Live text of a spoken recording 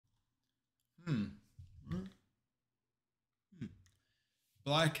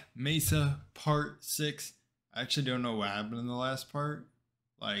Black Mesa Part 6. I actually don't know what happened in the last part.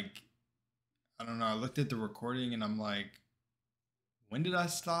 Like, I don't know. I looked at the recording and I'm like, when did I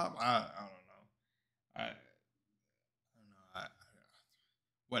stop? I don't know. I don't know.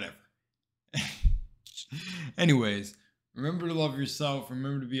 Whatever. Anyways, remember to love yourself.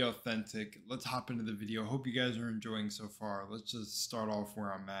 Remember to be authentic. Let's hop into the video. Hope you guys are enjoying so far. Let's just start off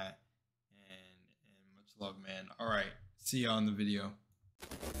where I'm at. And much love, man. All right. See y'all in the video.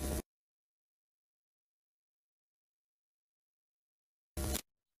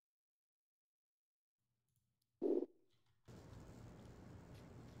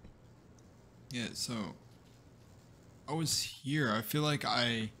 Yeah, so I was here. I feel like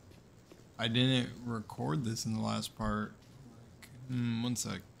I didn't record this in the last part. Like, one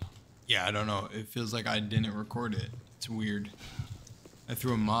sec. Yeah, I don't know. It feels like I didn't record it. It's weird. I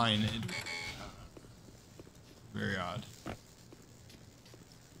threw a mine. Very odd.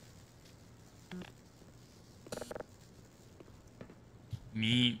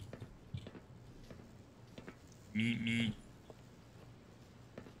 Meat. Meat.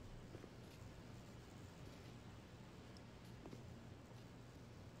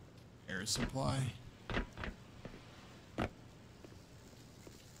 Air supply.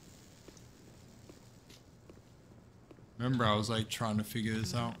 Remember, I was like trying to figure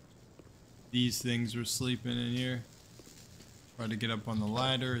this out. These things were sleeping in here. Try to get up on the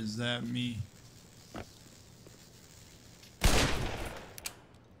ladder. Is that me?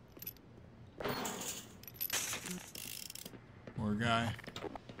 Poor guy.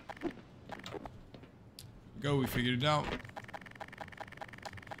 Go, we figured it out.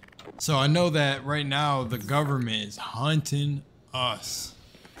 So I know that right now the government is hunting us.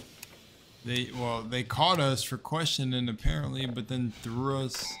 They caught us for questioning apparently, but then threw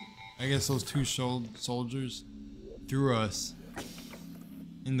us, I guess those two soldiers threw us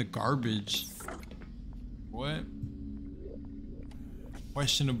in the garbage. What?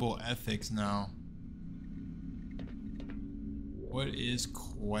 Questionable ethics now. What is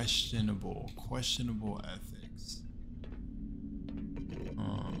questionable? Questionable ethics.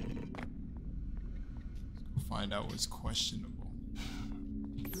 Let's go find out what's questionable.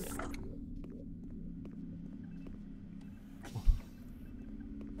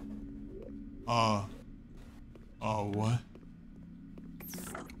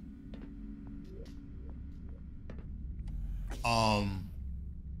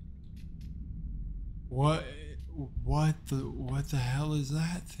 What? What the hell is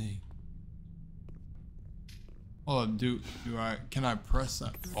that thing? Hold up, can I press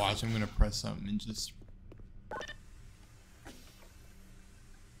that? Watch, I'm gonna press something and just.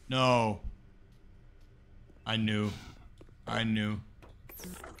 No. I knew. I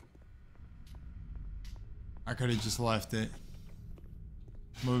could have just left it.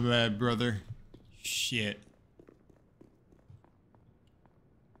 My bad, brother. Shit.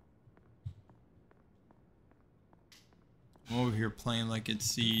 I'm over here playing like it's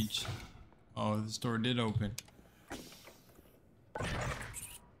Siege. Oh, this door did open.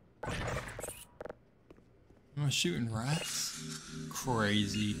 Am I shooting rats?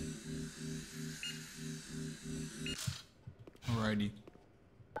 Crazy. Alrighty.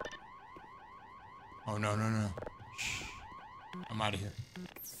 Oh, no. Shh. I'm out of here.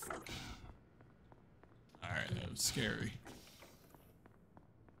 Alright, that was scary.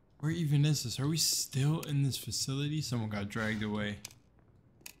 Where even is this? Are we still in this facility? Someone got dragged away.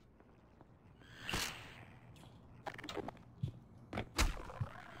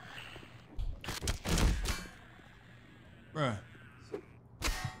 Bruh.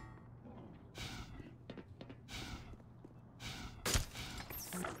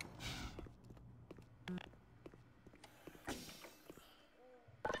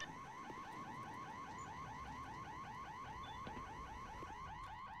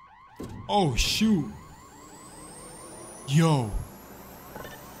 Oh, shoot. Yo.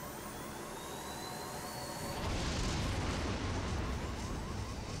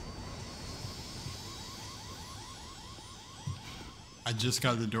 I just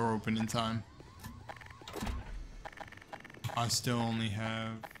got the door open in time. I still only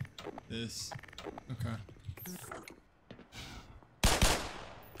have this. Okay.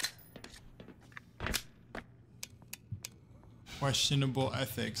 Questionable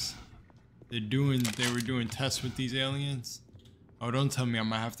ethics. They were doing tests with these aliens. Oh, don't tell me I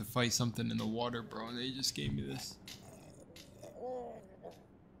might have to fight something in the water, bro. And they just gave me this.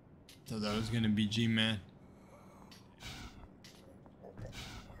 Thought that was gonna be G-Man.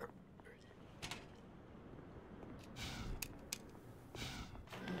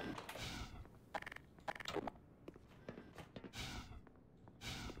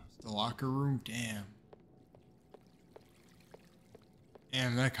 locker room. Damn.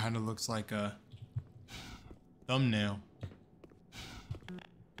 Damn, that kind of looks like a thumbnail.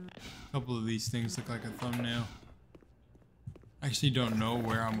 A couple of these things look like a thumbnail. I actually don't know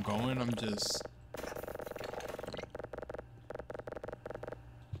where I'm going. I'm just...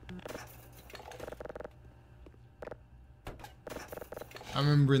 I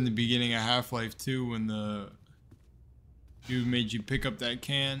remember in the beginning of Half-Life 2 when the dude made you pick up that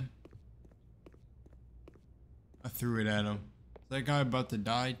can. I threw it at him. Is that guy about to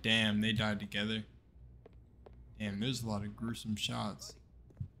die? Damn, they died together. Damn, there's a lot of gruesome shots.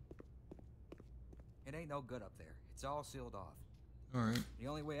 It ain't no good up there. It's all sealed off. Alright. The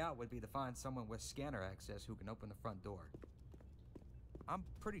only way out would be to find someone with scanner access who can open the front door. I'm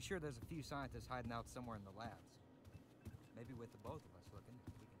pretty sure there's a few scientists hiding out somewhere in the labs. Maybe with the both of us looking,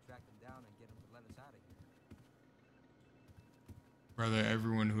 we can track them down and get them to let us out of here. Brother,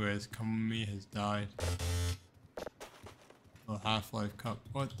 everyone who has come with me has died. Oh, Half-Life cup.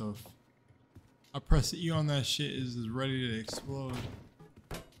 What the f... I press E on that shit, is ready to explode.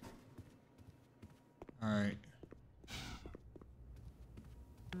 Alright.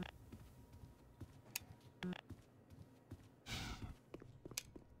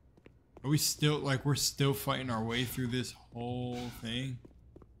 Are we still, like, we're still fighting our way through this whole thing?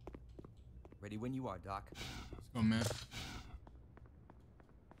 Ready when you are, Doc. Let's go, man.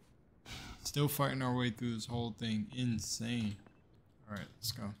 Still fighting our way through this whole thing. Insane. Alright,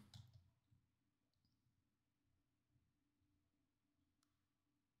 let's go.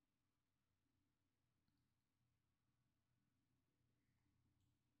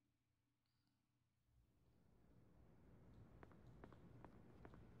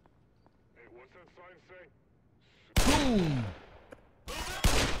 Boom!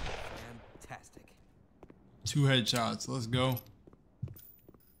 Fantastic. 2 headshots. Let's go.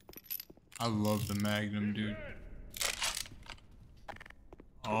 I love the Magnum, dude.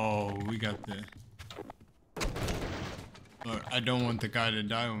 Oh, we got the... Look, I don't want the guy to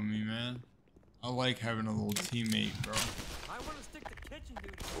die with me, man. I like having a little teammate, bro. I want to stick to kitchen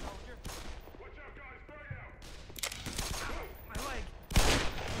duty, soldier. Watch out, guys, burn out. My leg.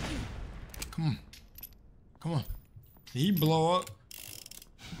 Come on. Come on. Did he blow up?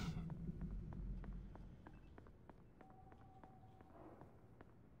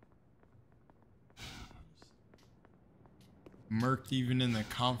 Murked even in the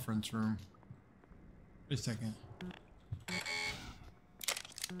conference room. Wait a second.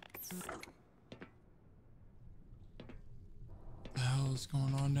 What the hell is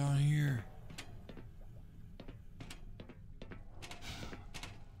going on down here?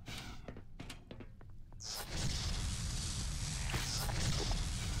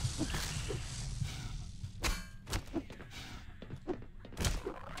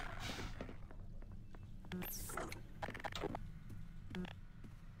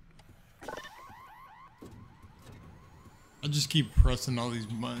 I just keep pressing all these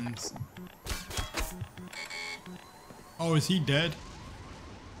buttons. Oh, is he dead?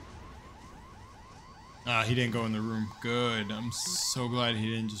 Ah, he didn't go in the room. Good. I'm so glad he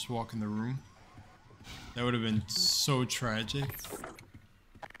didn't just walk in the room. That would have been so tragic.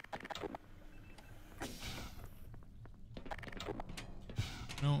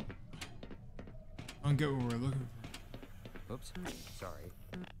 No. I don't get what we're looking for. Oops. Sorry.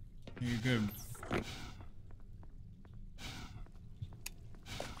 You're good.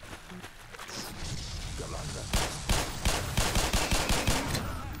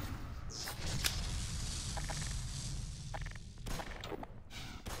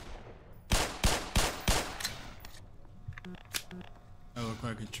 That looked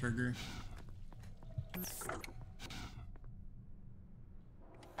like a trigger.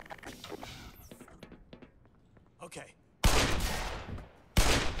 Okay.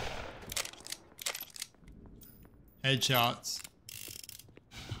 Headshots.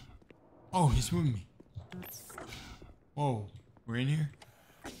 Oh, he's with me. Whoa, we're in here?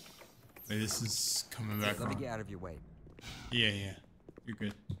 Wait, this is coming back Let me on. get out of your way. Yeah, you're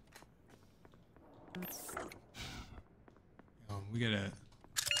good. We gotta...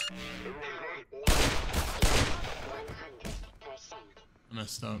 I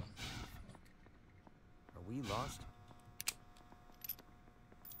messed up. Are we lost?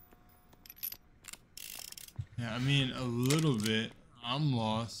 Yeah, I mean, a little bit. I'm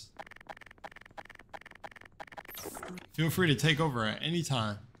lost. Feel free to take over at any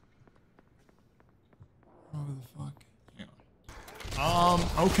time. What the fuck? Yeah.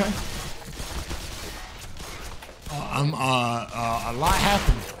 Okay. A lot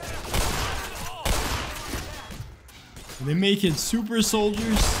happened. They make it super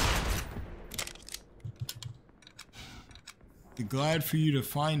soldiers. glad for you to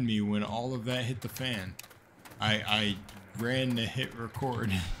find me when all of that hit the fan. I ran to hit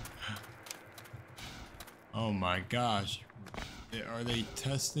record. Oh my gosh. Are they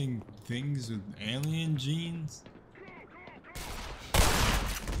testing things with alien genes?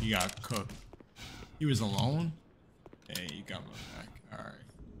 He got cooked. He was alone? Hey, you got my back. Alright.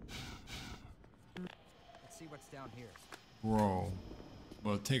 Let's see what's down here. Bro.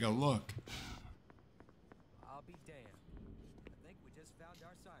 Well, take a look. I'll be damned. I think we just found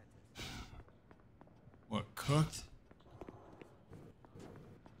our scientist. What, cooked?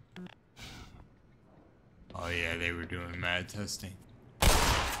 Oh yeah, they were doing mad testing.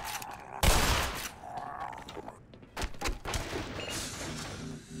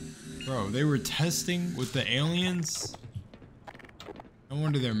 Bro, they were testing with the aliens? No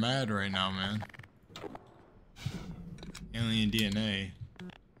wonder they're mad right now, man. Alien DNA.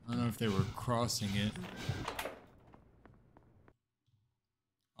 I don't know if they were crossing it.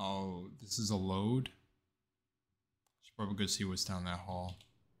 Oh, this is a load? Should probably go see what's down that hall.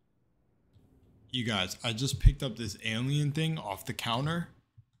 You guys, I just picked up this alien thing off the counter.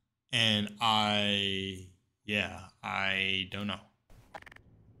 And I don't know.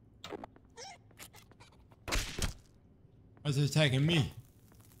 Why's it attacking me?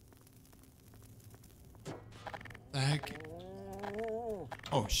 The heck?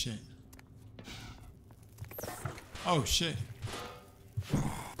 Oh shit. Oh shit.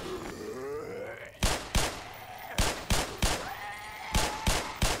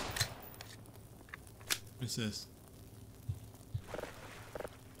 What's this?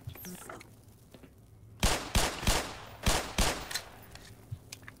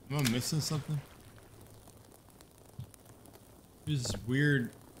 Am I missing something? There's this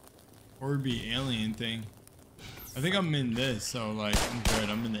weird Orby alien thing. I think I'm in this, so like I'm good.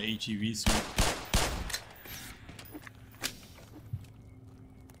 I'm in the HEV suite.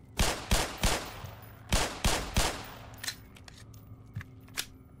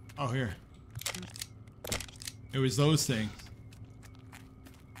 Oh, here. It was those things.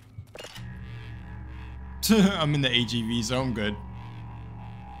 I'm in the HEV, so I'm good.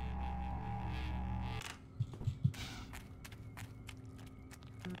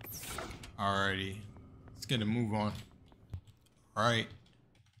 Alrighty. Let's get a move on. Alright.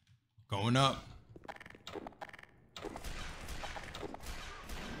 Going up.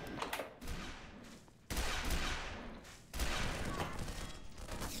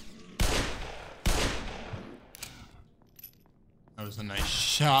 That was a nice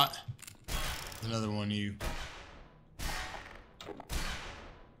shot. Another one of you.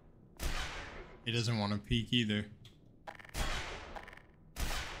 He doesn't want to peek either.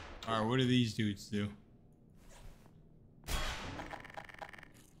 Alright, what do these dudes do?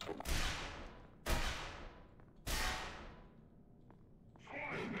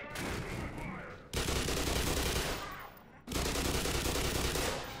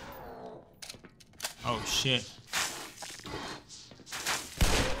 Oh shit.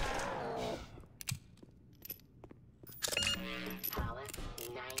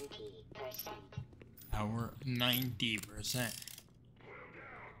 Power 90%.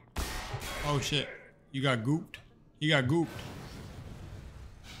 Oh shit. You got gooped? You got gooped.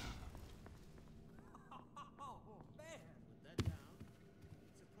 Oh man! Put that down.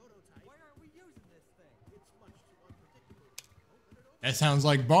 It's a prototype. Why aren't we using this thing? It's much too unpredictable. Open it open. That sounds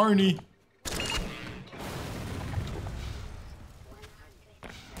like Barney.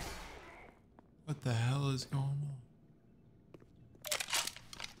 What the hell is going on?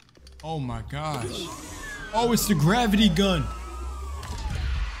 Oh my gosh. Oh, it's the gravity gun.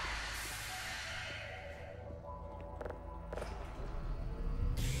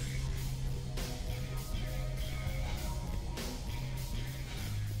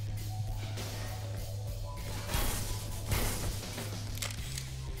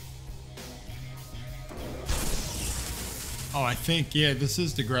 Oh, I think, yeah, this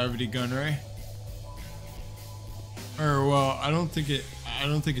is the gravity gun, right? Or, well, I don't think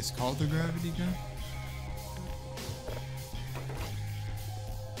it's called the gravity gun.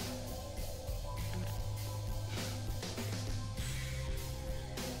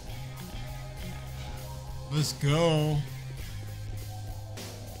 Let's go.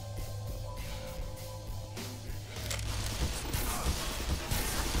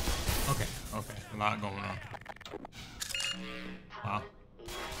 Okay, a lot going on. Wow.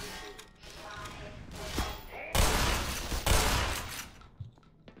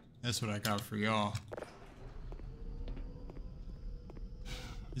 That's what I got for y'all.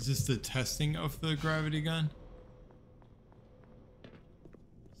 Is this the testing of the gravity gun?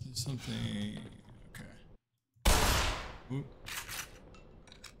 Is this something? Okay. Oop.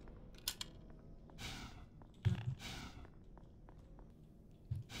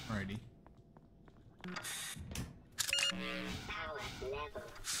 Alrighty. Power level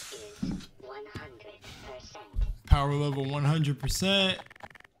is 100%. Power level 100%.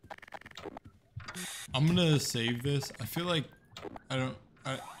 I'm gonna save this. I feel like I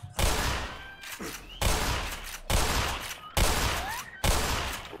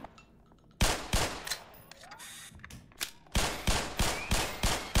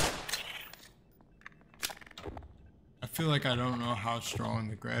feel like I don't know how strong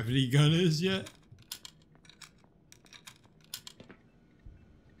the gravity gun is yet.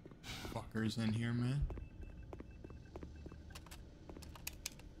 Fuckers in here, man.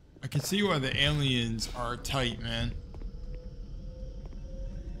 I can see why the aliens are tight, man.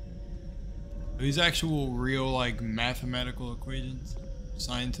 Are these actual real, like, mathematical equations?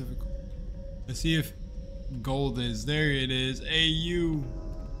 Scientific? Let's see if gold is. There it is. AU.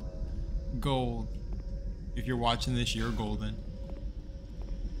 Gold. If you're watching this, you're golden.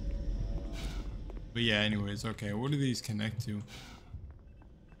 But yeah, anyways, okay. What do these connect to?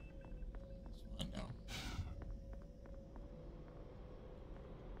 Let's find out.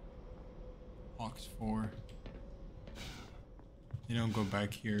 Box 4. They don't go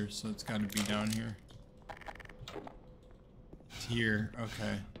back here, so it's got to be down here. It's here.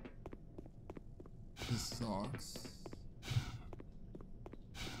 Okay. This sucks.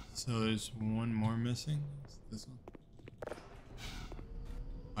 So there's one more missing. It's this one.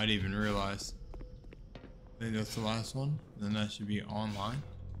 I didn't even realize. I think that's the last one. Then that should be online.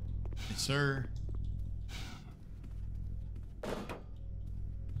 Yes, sir.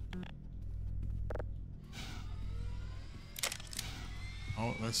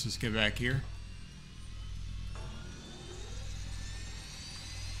 Oh, let's just get back here.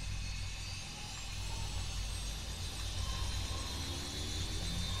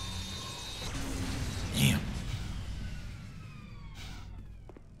 Damn.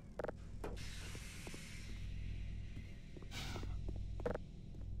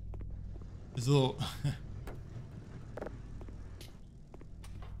 There's a little...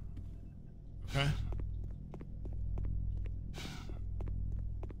 Okay.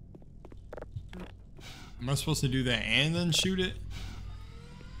 Am I supposed to do that and then shoot it?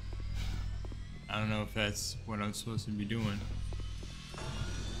 I don't know if that's what I'm supposed to be doing.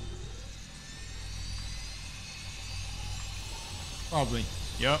 Probably.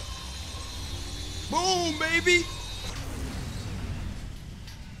 Yep. Boom, baby!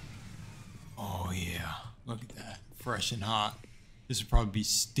 Oh, yeah. Look at that. Fresh and hot. This would probably be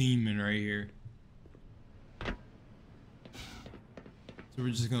steaming right here. So we're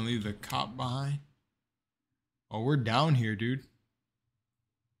just gonna leave the cop behind? Oh, we're down here, dude.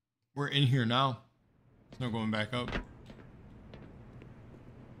 We're in here now. There's no going back up.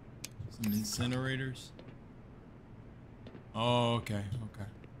 Some incinerators. Oh, okay, okay.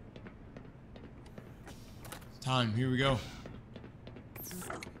 It's time. Here we go.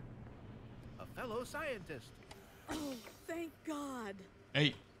 A fellow scientist. Oh, thank God.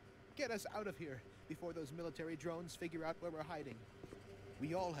 Hey. Get us out of here before those military drones figure out where we're hiding.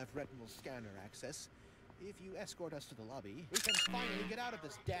 We all have retinal scanner access. If you escort us to the lobby, we can finally get out of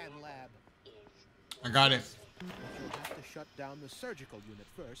this damn lab. I got it. But you'll have to shut down the surgical unit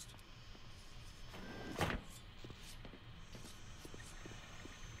first.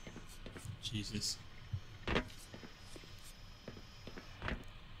 Jesus.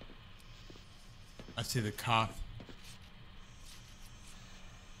 I see the cop.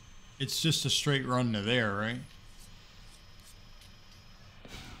 It's just a straight run to there, right?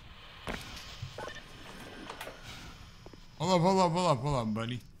 Hold up,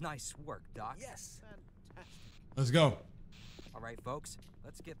 buddy. Nice work, Doc. Yes. Fantastic. Let's go. All right, folks,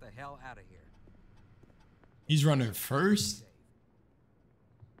 let's get the hell out of here. He's running first?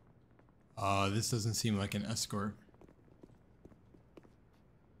 This doesn't seem like an escort.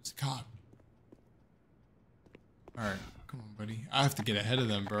 It's a cop. Alright, come on, buddy. I have to get ahead of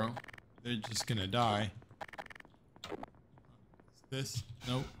them, bro. They're just gonna die. Is this?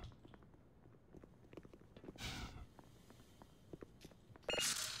 Nope.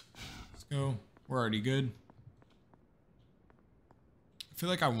 Let's go. We're already good. I feel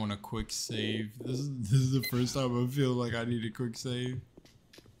like I want a quick save. This is the first time I feel like I need a quick save.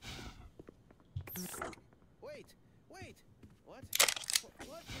 Wait. What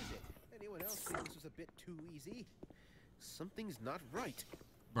is it? Anyone else think this was a bit too easy? Something's not right.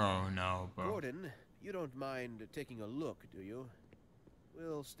 Bro, no, bro. Gordon, you don't mind taking a look, do you?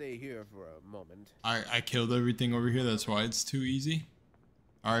 We'll stay here for a moment. I killed everything over here. That's why it's too easy.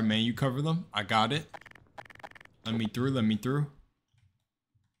 All right, man, you cover them. I got it. Let me through.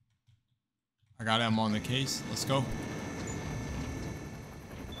 I got it. I'm on the case. Let's go.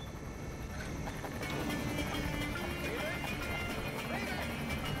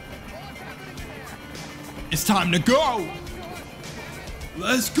 It's time to go.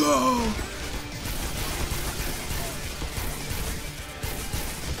 Let's go.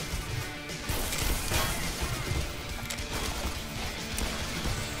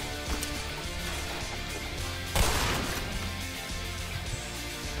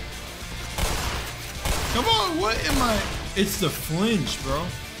 Come on, what am I? It's the flinch, bro.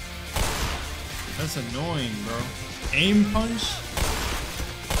 That's annoying, bro. Aim punch?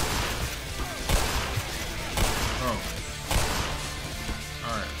 Bro.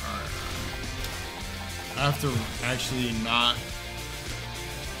 Alright. I have to actually not...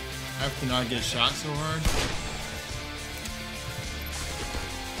 I have to not get shot so hard.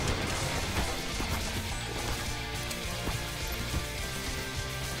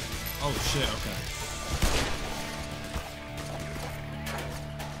 Oh shit, okay.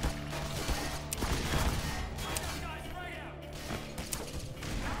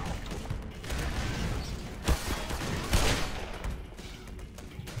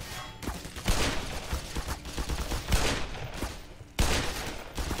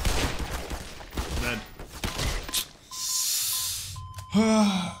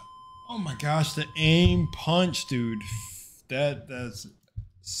 Oh my gosh, the aim punch, dude. That's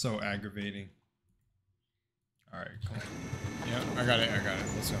so aggravating. Alright, cool. Yeah, I got it.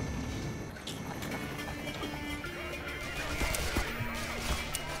 Let's go.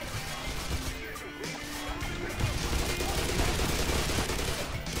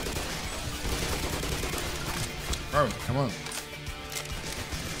 Bro, come on.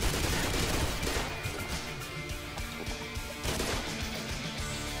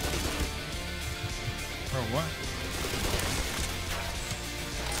 Bro, what?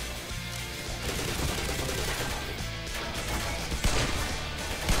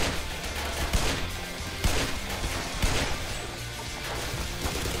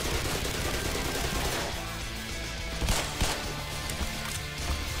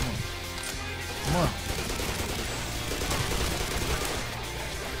 Come on.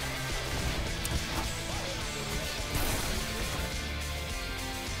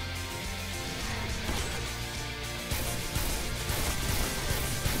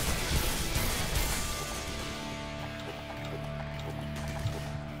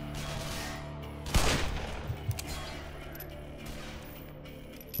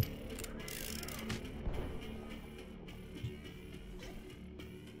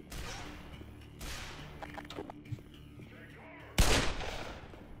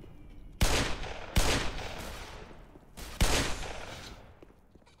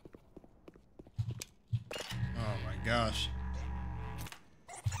 Gosh.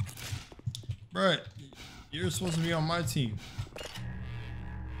 Bro, you're supposed to be on my team.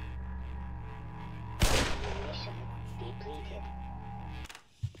 Mission depleted.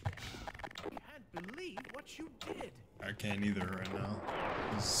 Can't believe what you did. I can't either right now.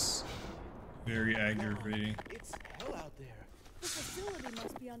 It's very aggravating. It's hell out there. The facility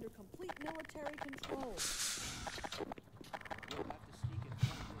must be under complete military control. We'll have to sneak in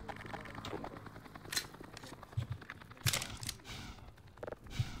front of the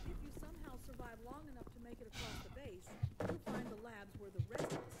If you somehow survive long enough to make it across the base, you'll find the labs where the rest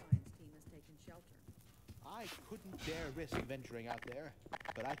of the science team has taken shelter. I couldn't dare risk venturing out there,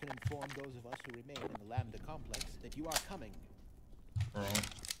 but I can inform those of us who remain in the Lambda complex that you are coming. Bro.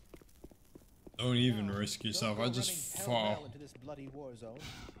 Don't even risk yourself. I just fall. Into this bloody war zone.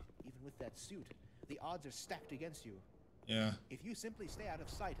 Even with that suit, the odds are stacked against you. Yeah. If you simply stay out of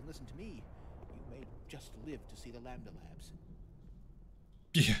sight and listen to me, you may just live to see the Lambda labs.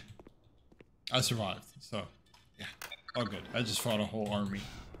 Yeah. I survived. So, yeah. All good. I just fought a whole army.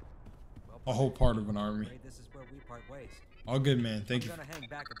 A whole part of an army. This is where we part ways. All good, man. Thank you. I'm gonna hang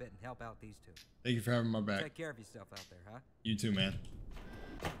back a bit and help out these two. Thank you for having my back. Take care of yourself out there, huh? You too, man.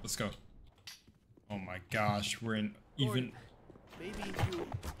 Let's go. Oh my gosh, we're in even. Maybe you.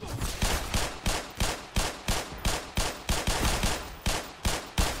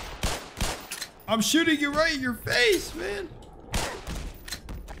 I'm shooting you right in your face, man.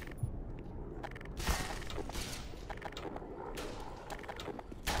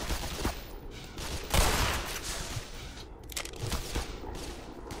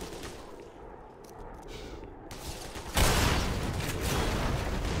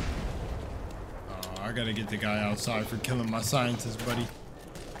 I gotta get the guy outside for killing my scientist, buddy.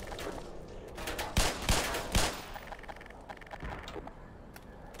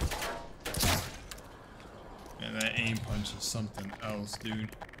 Man, that aim punch is something else, dude.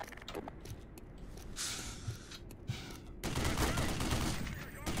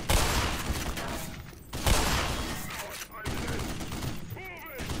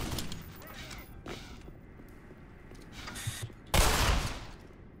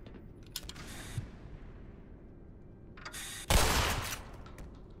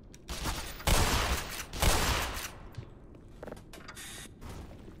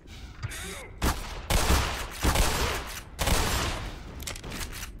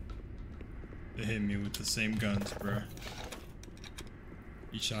 They hit me with the same guns, bro.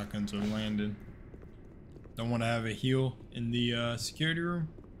 These shotguns are landing. Don't want to have a heal in the security room.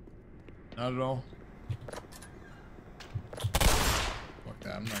 Not at all. Fuck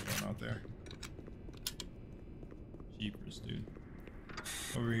that, I'm not going out there. Jeepers, dude.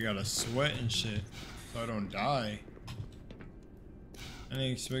 Over here gotta sweat and shit, so I don't die. I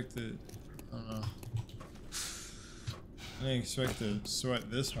didn't expect to, I don't know. I didn't expect to sweat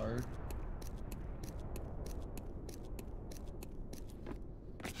this hard.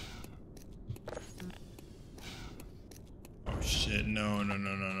 Oh shit, no.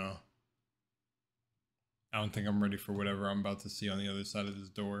 I don't think I'm ready for whatever I'm about to see on the other side of this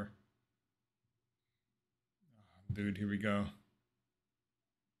door. Dude, here we go.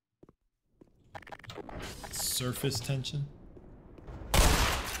 Surface tension.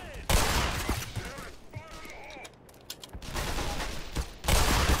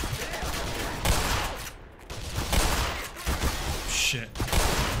 Shit.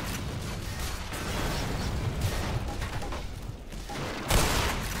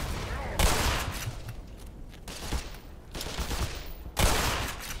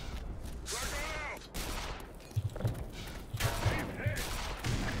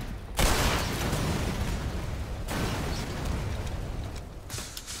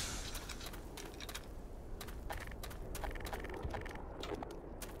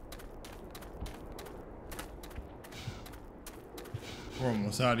 We're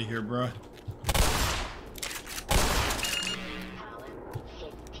almost out of here, bro.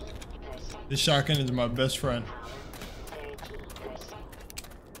 This shotgun is my best friend.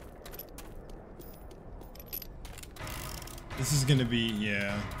 This is gonna be,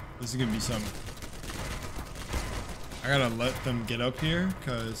 yeah, this is gonna be something. I gotta let them get up here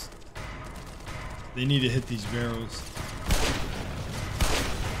because they need to hit these barrels.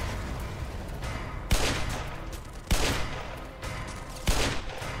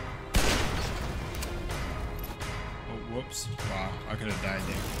 Whoops. Wow, I could have died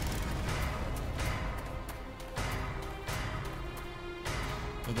there.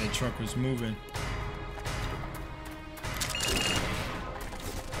 But that truck was moving.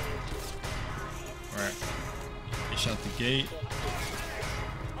 Alright. They shot the gate.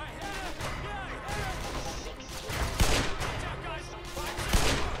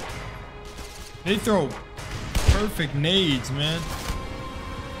 They throw perfect nades, man.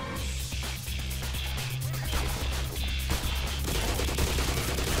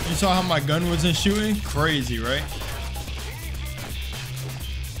 You saw how my gun wasn't shooting? Crazy, right?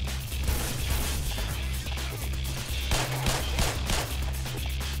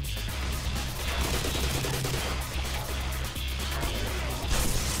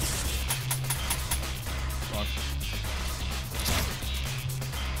 Fuck.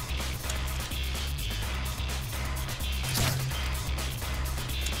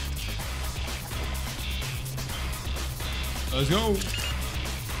 Let's go.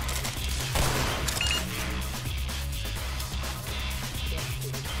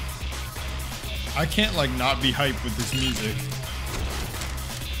 I can't like not be hyped with this music.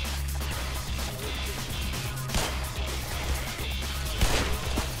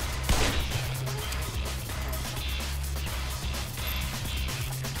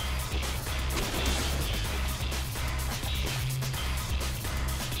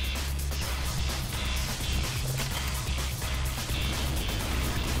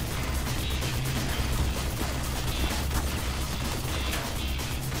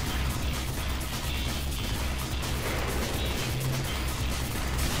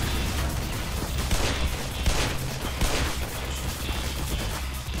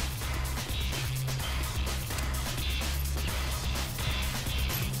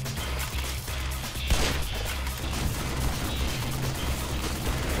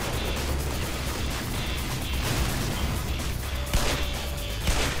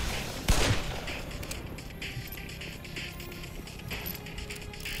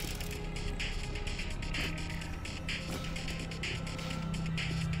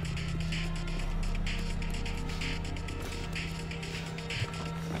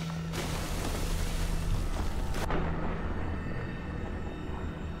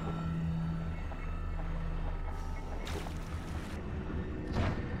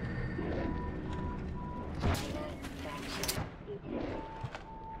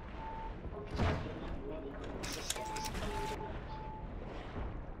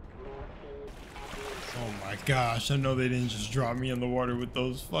 Oh my gosh, I know they didn't just drop me in the water with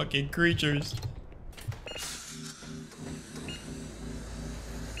those fucking creatures.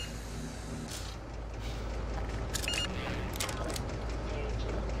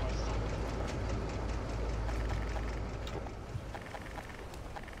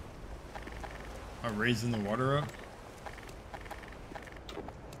 Am I raising the water up?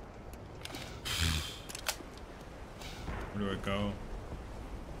 Where do I go?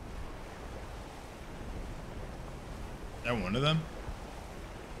 Is that one of them?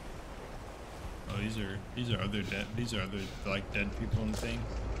 Oh, these are other dead. These are other like dead people and things.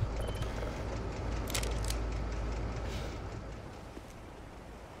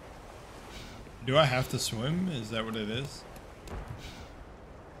 Do I have to swim? Is that what it is?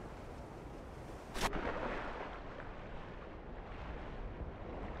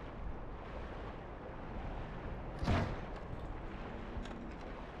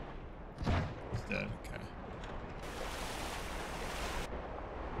 It's dead. Okay.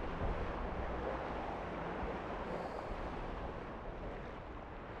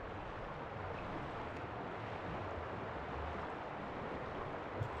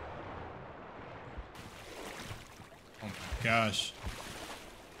 Oh my gosh.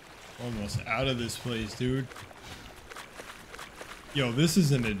 Almost out of this place, dude. Yo, this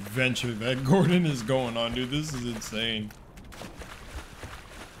is an adventure that Gordon is going on, dude. This is insane.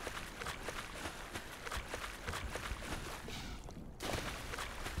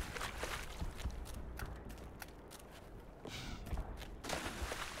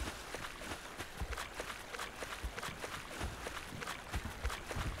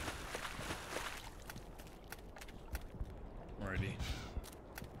 Alrighty.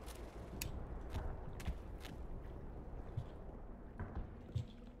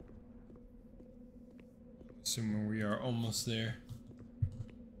 Assuming we are almost there.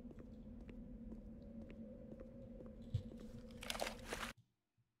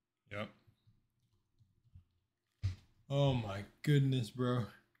 Yep. Oh my goodness, bro.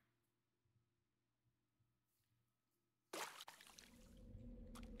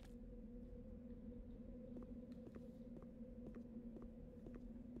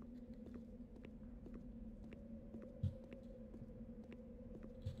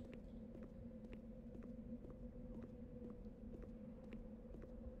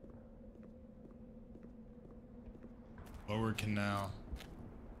 Lower canal.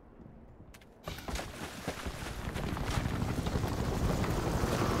 Oh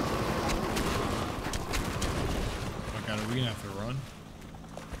god, are we gonna have to run?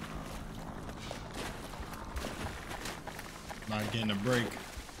 Not getting a break.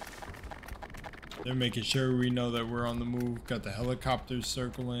 They're making sure we know that we're on the move. Got the helicopters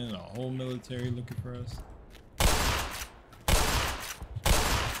circling, a whole military looking for us.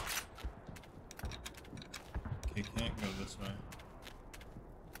 Okay, can't go this way.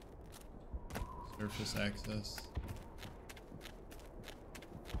 Surface access.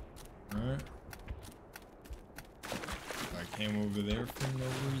 Alright. I came over there for no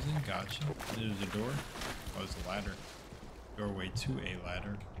reason. Gotcha. There's a door. Oh, it's a ladder. Doorway to a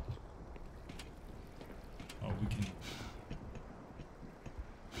ladder. Oh, we can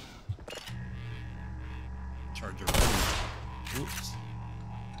charger ready. Oops.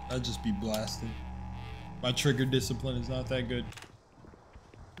 I'd just be blasted. My trigger discipline is not that good.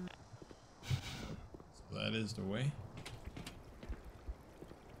 So that is the way.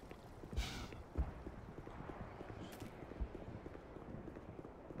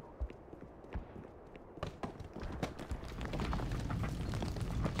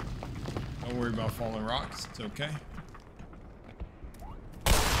 Don't worry about falling rocks. It's okay.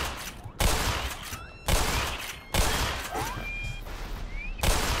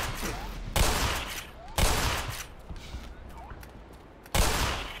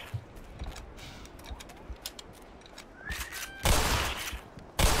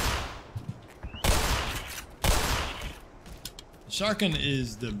 Shotgun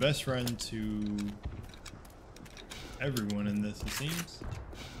is the best friend to everyone in this, it seems.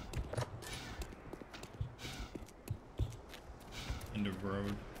 End of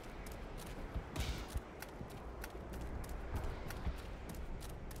road.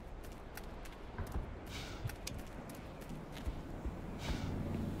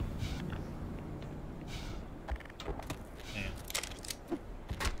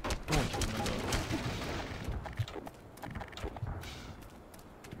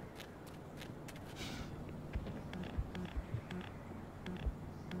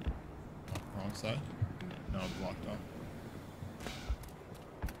 Side? No, blocked off.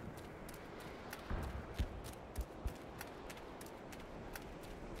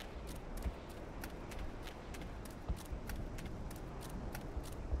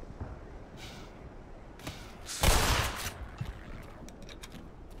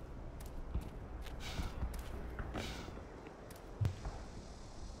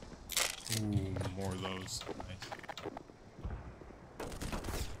 Ooh, more of those. Nice.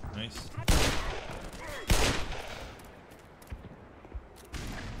 Nice.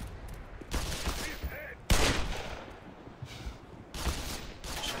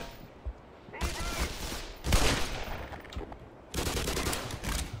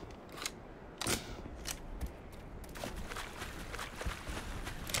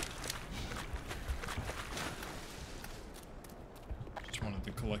 Just wanted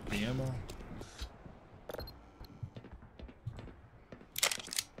to collect the ammo.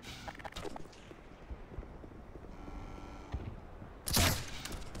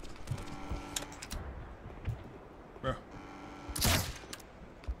 Bro.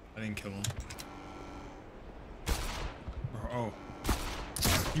 I didn't kill him. Bro, oh.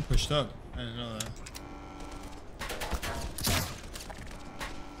 He pushed up. I didn't know that.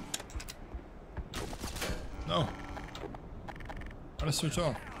 No. How to switch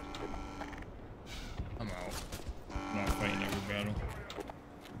off? I'm out. I'm not fighting every battle.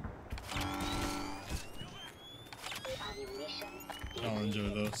 I'll enjoy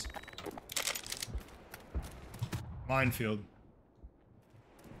those. Minefield.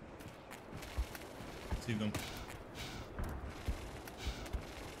 See them.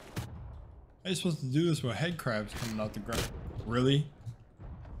 How are you supposed to do this with head crabs coming out the ground? Really?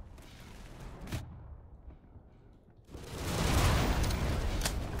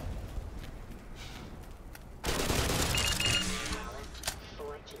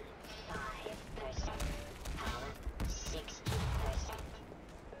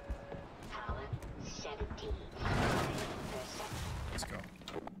 Let's go.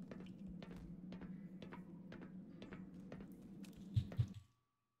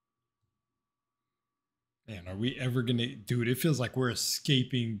 Man, are we ever gonna... Dude, it feels like we're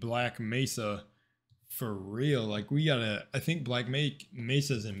escaping Black Mesa for real. Like, we gotta... I think Black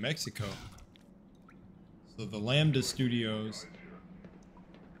Mesa's in Mexico. So the Lambda Studios...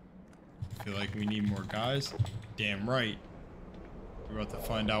 I feel like we need more guys. Damn right. We're about to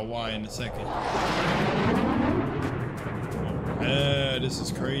find out why in a second. This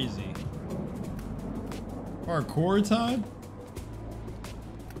is crazy. Parkour time?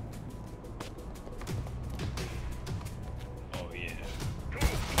 Oh yeah. Bro,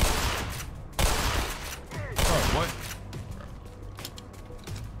 what?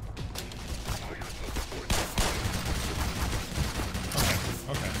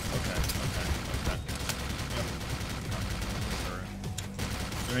 Okay. Yep.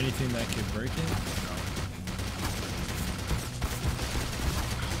 Is there anything that could break it? No.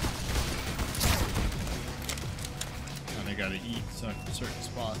 I gotta eat certain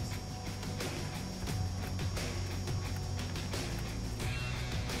spots.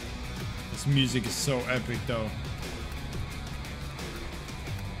 This music is so epic though.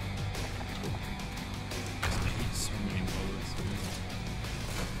 I hate so many bullets, dude.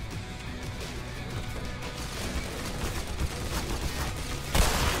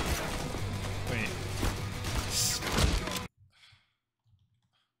 Wait.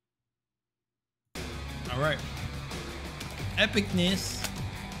 Alright. Epicness.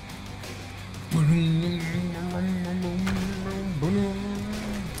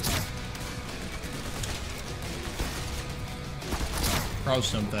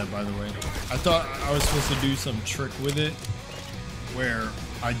 Crouch jump that, by the way. I thought I was supposed to do some trick with it where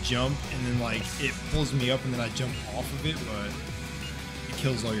I jump and then like it pulls me up and then I jump off of it, but it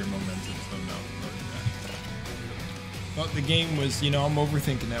kills all your momentum, so no. But the game was, you know, I'm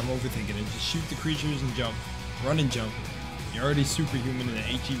overthinking it. Just shoot the creatures and jump. Run and jump. You're already superhuman in an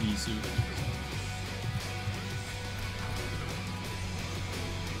HEV suit.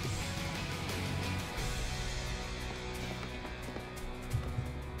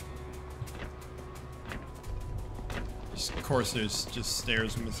 Of course, there's just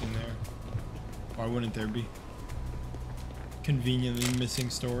stairs missing there. Why wouldn't there be? Conveniently missing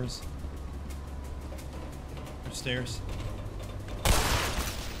stores. Or stairs.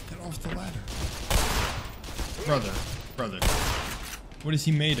 Get off the ladder. Brother. What is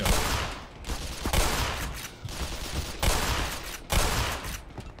he made of?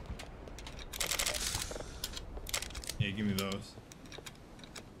 Yeah, give me those.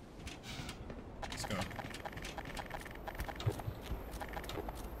 Let's go.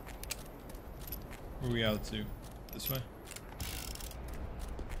 Where are we out to? This way?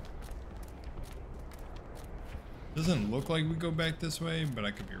 Doesn't look like we go back this way, but I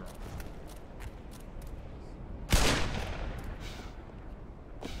could be wrong.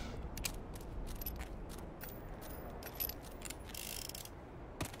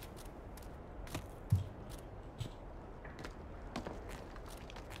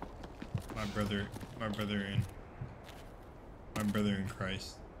 My brother in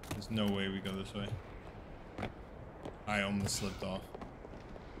Christ. There's no way we go this way. I almost slipped off.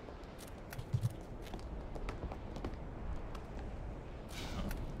 Oh,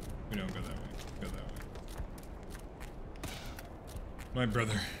 we don't go that way. Go that way. My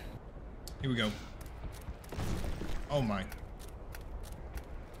brother. Here we go. Oh my.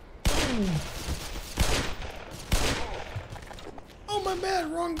 Oh my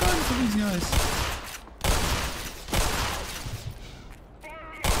bad, wrong gun for these guys.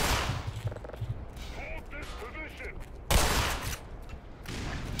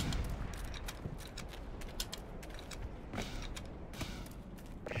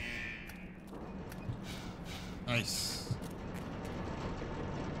 Nice.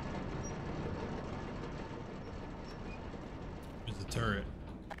 There's a turret.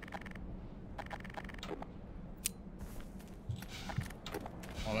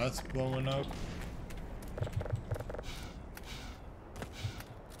 Oh, that's blowing up.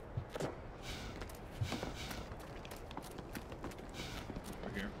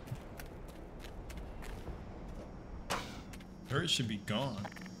 Over here. Turret should be gone.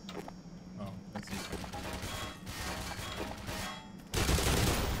 Oh, that's easy.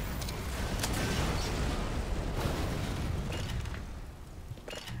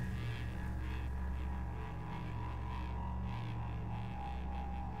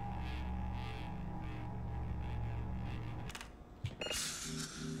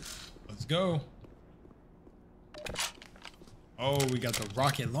 Let's go. Oh, we got the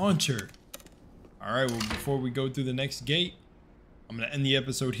rocket launcher. All right, well, before we go through the next gate, I'm going to end the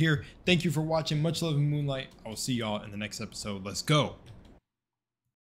episode here. Thank you for watching. Much love in Moonlight. I will see y'all in the next episode. Let's go.